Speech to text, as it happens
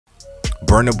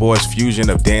Burna Boy's fusion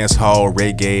of dancehall,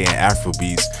 reggae, and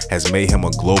Afrobeats has made him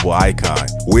a global icon.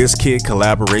 Wizkid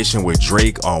collaboration with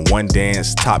Drake on One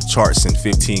Dance top charts in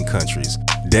 15 countries.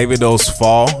 Davido's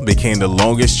Fall became the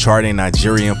longest charting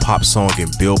Nigerian pop song in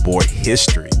Billboard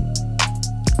history.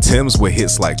 Tems with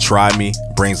hits like Try Me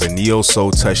brings a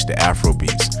neo-soul touch to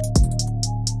Afrobeats.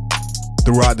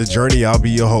 Throughout the journey, I'll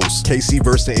be your host, Kasey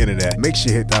versus the internet. Make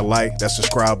sure you hit that like, that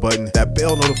subscribe button, that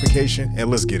bell notification,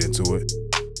 and let's get into it.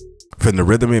 From the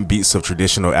rhythm and beats of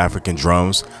traditional African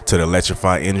drums to the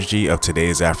electrifying energy of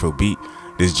today's Afrobeat,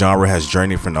 this genre has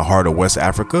journeyed from the heart of West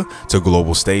Africa to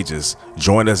global stages.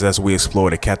 Join us as we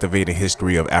explore the captivating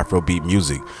history of Afrobeat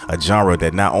music, a genre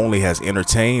that not only has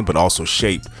entertained but also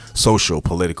shaped social,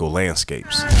 political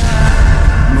landscapes.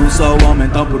 Não sou homem,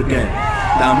 então por quê?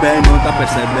 Também não tá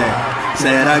perceber.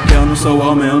 Será que eu não sou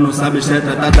homem, eu não sabes ser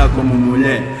tratada como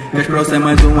mulher? Queres pra ser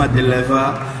mais a te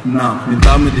levar? Não,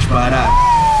 então me disparar.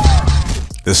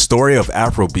 The story of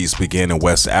Afrobeats began in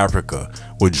West Africa,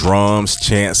 where drums,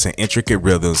 chants, and intricate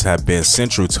rhythms have been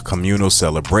central to communal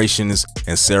celebrations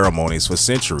and ceremonies for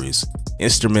centuries.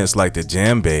 Instruments like the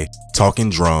djembe,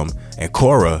 talking drum, and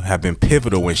kora have been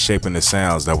pivotal in shaping the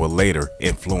sounds that would later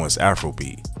influence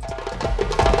Afrobeat.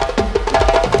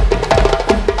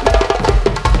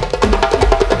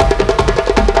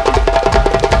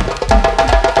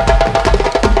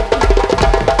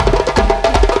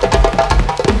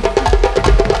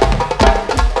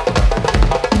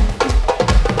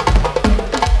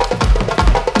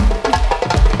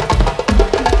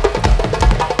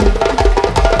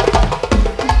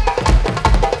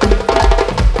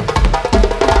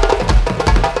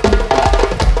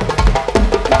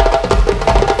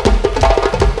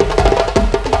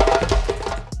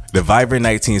 The vibrant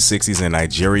 1960s in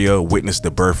Nigeria witnessed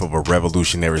the birth of a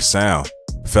revolutionary sound.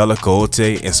 Fela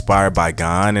Kuti, inspired by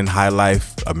Ghanaian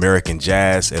highlife, American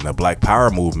jazz, and the Black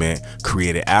Power movement,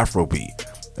 created Afrobeat,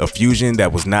 a fusion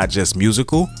that was not just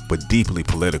musical, but deeply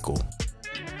political.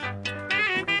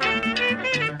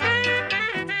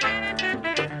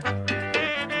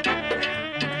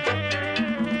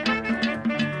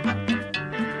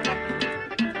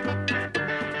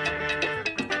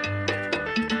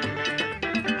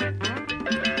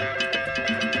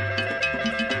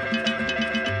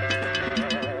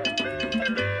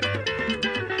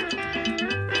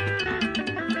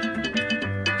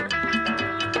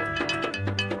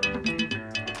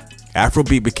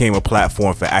 Afrobeat became a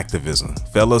platform for activism.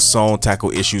 Fela's song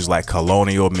tackled issues like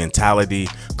colonial mentality,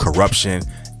 corruption,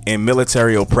 and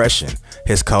military oppression.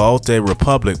 His Kaote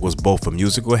Republic was both a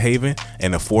musical haven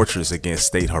and a fortress against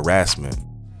state harassment.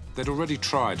 They'd already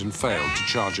tried and failed to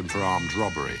charge him for armed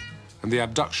robbery, and the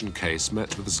abduction case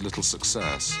met with as little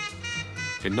success.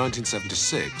 In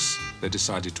 1976, they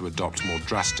decided to adopt more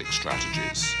drastic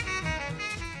strategies.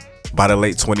 By the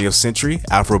late 20th century,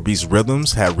 Afrobeat's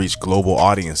rhythms had reached global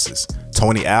audiences.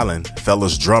 Tony Allen,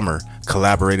 Fela's drummer,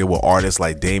 collaborated with artists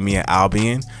like Damien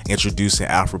Albarn, introducing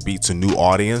Afrobeat to new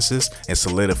audiences and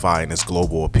solidifying its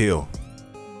global appeal.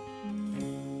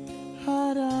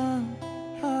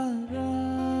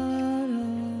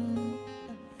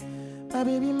 My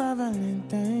baby, my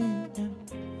Valentine.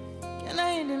 Can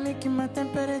I hear them making my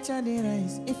temperature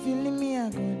rise? If you leave me, I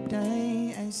go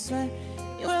die. I swear.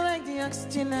 You are like the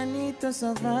oxygen I need to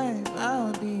survive.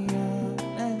 I'll be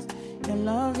honest. Your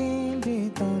loving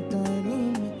be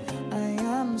torturing me. I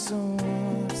am so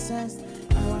obsessed.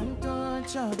 I want to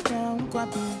chop down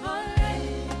kwapi.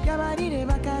 Your body they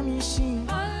back at me she.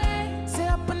 Say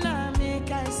up and I make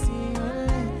I see.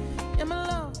 You're my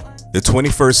love. The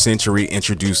 21st century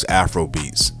introduced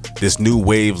Afrobeats. This new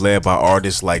wave led by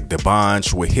artists like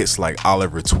D'banj with hits like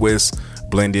Oliver Twist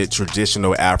blended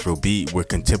traditional Afrobeat with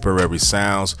contemporary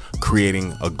sounds,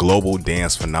 creating a global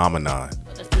dance phenomenon.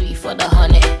 For the 3 for the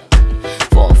 100,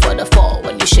 4 for the 4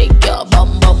 when you shake your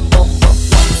bum bum bum bum.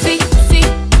 See,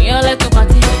 me I like to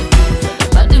party.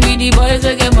 Party with the boys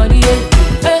that get money.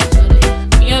 Hey,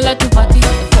 me I like to party.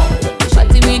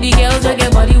 Party with the girls that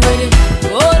get money with it.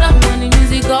 Hold on when the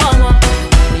music come up.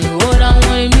 Hold on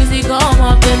when the music come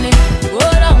up.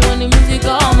 Hold on when the music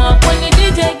come up. When the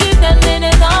DJ give them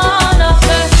minutes on up.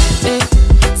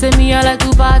 Say me I like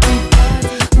to party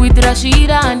with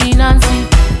Rashida and the Nancy.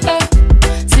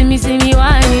 See me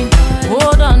whining.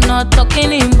 Hold on, not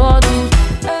talking in bottles.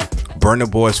 Burna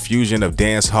Boy's fusion of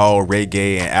dancehall,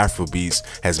 reggae, and Afrobeats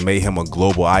has made him a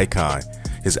global icon.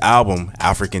 His album,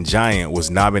 African Giant,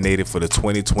 was nominated for the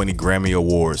 2020 Grammy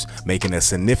Awards, making a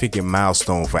significant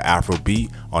milestone for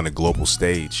Afrobeat on the global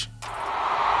stage.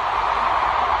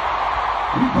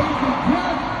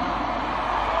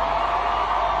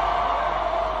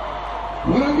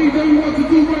 What I need everyone to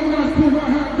do right now is put our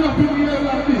hands up in the air.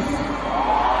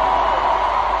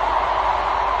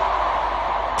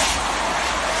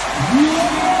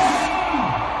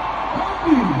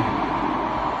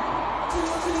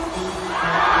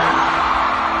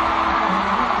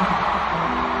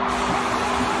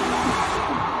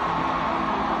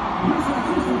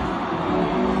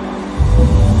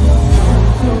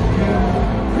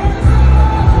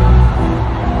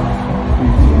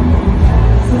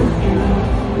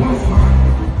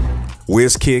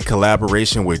 Wizkid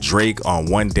collaboration with Drake on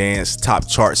One Dance top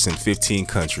charts in 15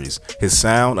 countries. His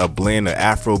sound, a blend of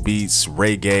Afrobeats,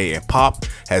 reggae, and pop,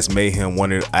 has made him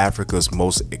one of Africa's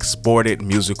most exported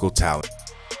musical talent.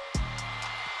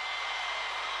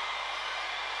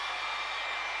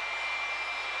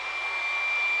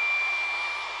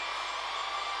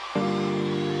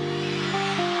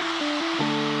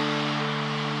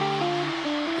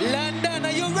 London,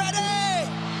 are you ready?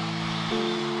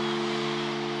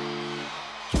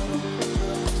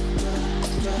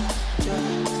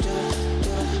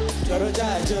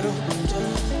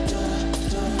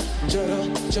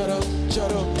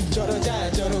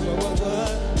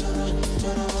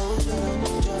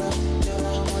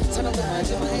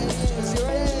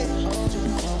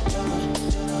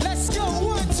 Let's go,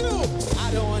 1, 2.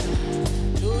 I don't want to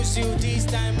lose you this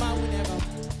time, I will never.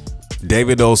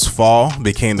 Davido's Fall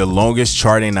became the longest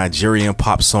charting Nigerian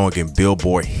pop song in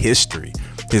Billboard history.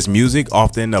 His music,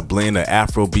 often a blend of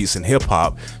Afrobeats and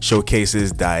hip-hop,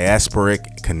 showcases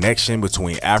diasporic connection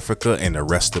between Africa and the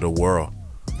rest of the world.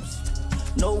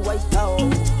 No white out,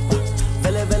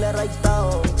 vele vele right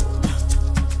out,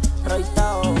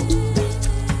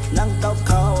 lang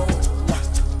cow,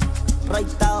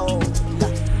 right out.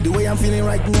 The way I'm feeling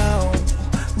right now,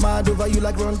 mad over you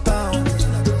like run town,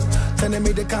 telling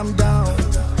me to calm down.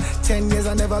 10 years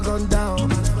I never gone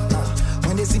down.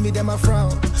 When they see me, them I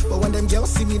frown, but when them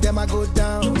girls see me, them I go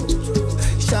down.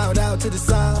 Shout out to the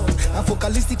sound, I'm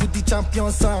focalistic with the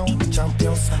champion sound.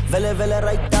 Vele vele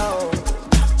right down.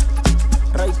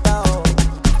 Right down,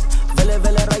 vele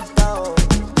vele right down,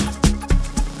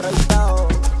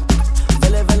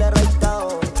 vele vele right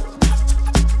down,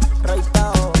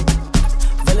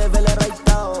 vele vele right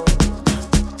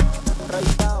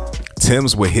down.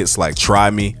 Tems, with hits like Try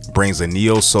Me, brings a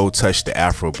neo-soul touch to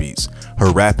Afrobeats.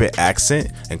 Her rapid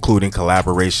accent, including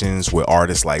collaborations with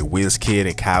artists like Wizkid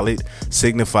and Khaled,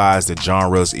 signifies the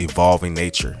genre's evolving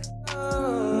nature.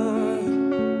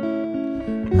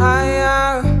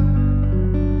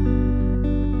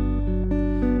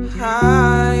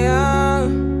 Higher,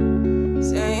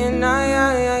 saying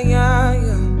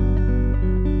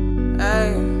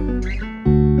hey.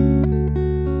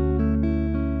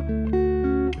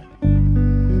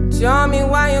 Tell me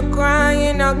why you're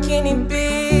crying, how can it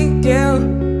big deal?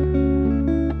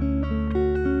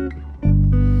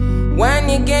 When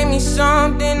you gave me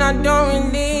something I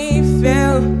don't really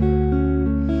feel,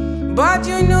 but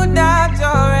you knew that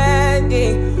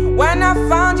already. When I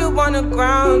found you on the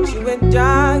ground, you were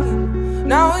jogging.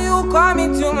 Now you call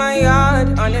me to my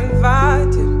yard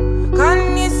uninvited.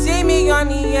 Can you see me on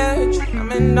the edge?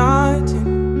 I'm in nothing.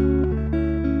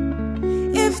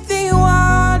 If the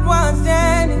world was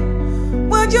ending,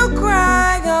 would you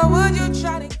cry or would you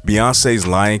try to? Beyonce's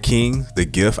Lion King, The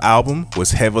Gift album,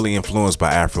 was heavily influenced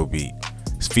by Afrobeat.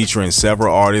 Featuring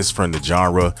several artists from the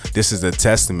genre, this is a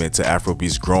testament to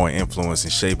Afrobeat's growing influence in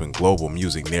shaping global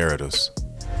music narratives.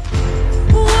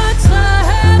 What's the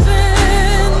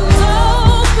heavens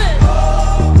open?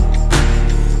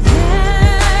 Yeah,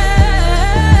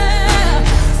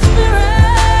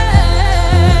 Spirit,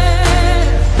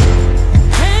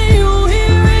 can you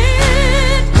hear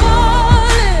it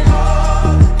calling?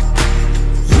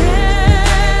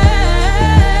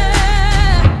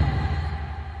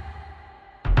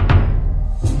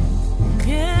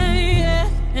 Yeah,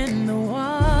 and the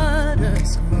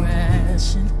water's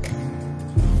crashing.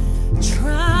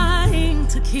 Trying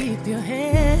to keep your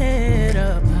head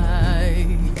up high.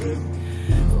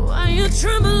 While you're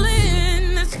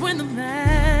trembling, that's when the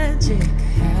magic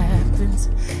happens.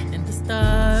 And the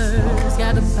stars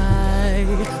gotta fight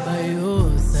by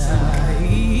your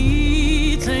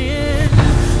side. Saying,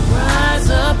 rise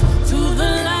up to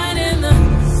the light in the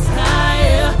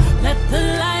sky. Let the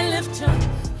light lift you.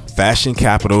 Fashion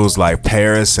capitals like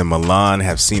Paris and Milan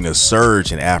have seen a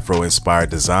surge in Afro-inspired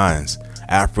designs.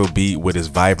 Afrobeat, with its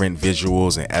vibrant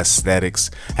visuals and aesthetics,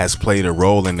 has played a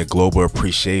role in the global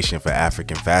appreciation for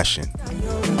African fashion.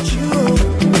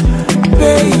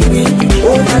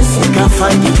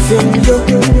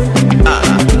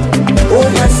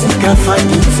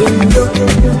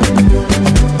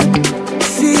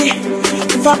 See,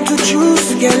 if I'm to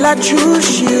choose, girl, I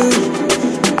choose you.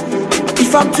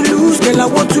 If I'm to lose, girl, I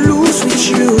want to lose with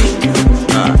you.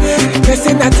 They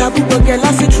say that taboo, but girl,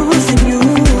 I see truth in you.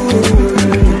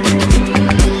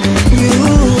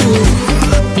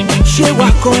 She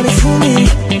walk on it for me.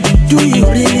 Do you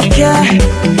really care?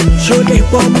 Show the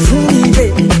bomb for me,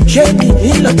 baby. She me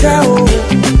in the tower.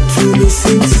 To be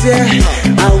sincere,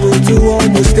 I will do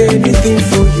almost anything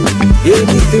for you.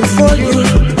 Anything for you.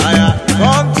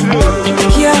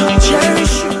 Yeah,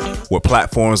 cherish you. With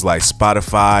platforms like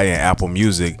Spotify and Apple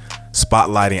Music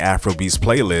spotlighting Afrobeats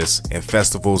playlists and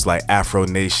festivals like Afro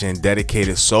Nation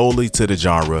dedicated solely to the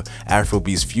genre,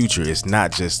 Afrobeats' future is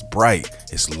not just bright,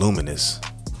 it's luminous.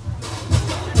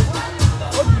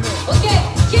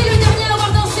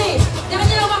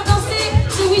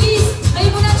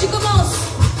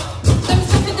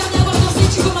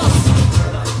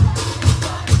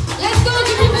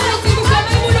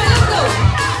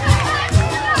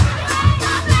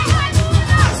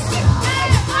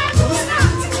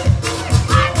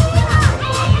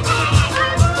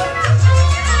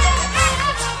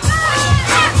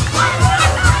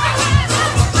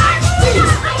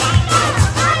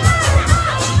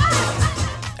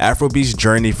 Afrobeats'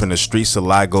 journey from the streets of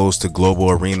Lagos to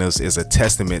global arenas is a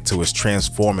testament to its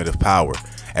transformative power.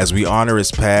 As we honor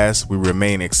its past, we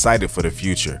remain excited for the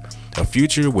future. A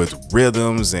future with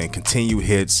rhythms and continued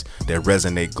hits that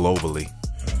resonate globally.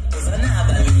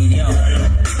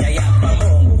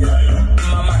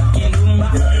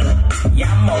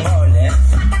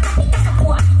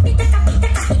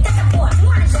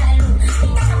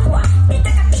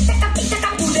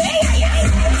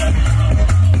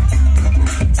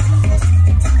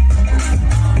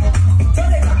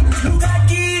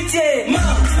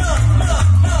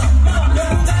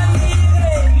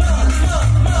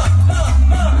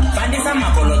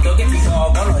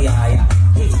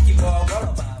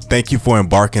 Thank you for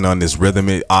embarking on this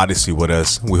rhythmic odyssey with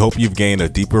us. We hope you've gained a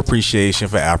deeper appreciation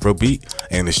for Afrobeat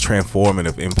and its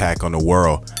transformative impact on the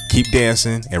world. Keep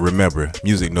dancing, and remember,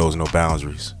 music knows no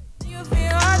boundaries.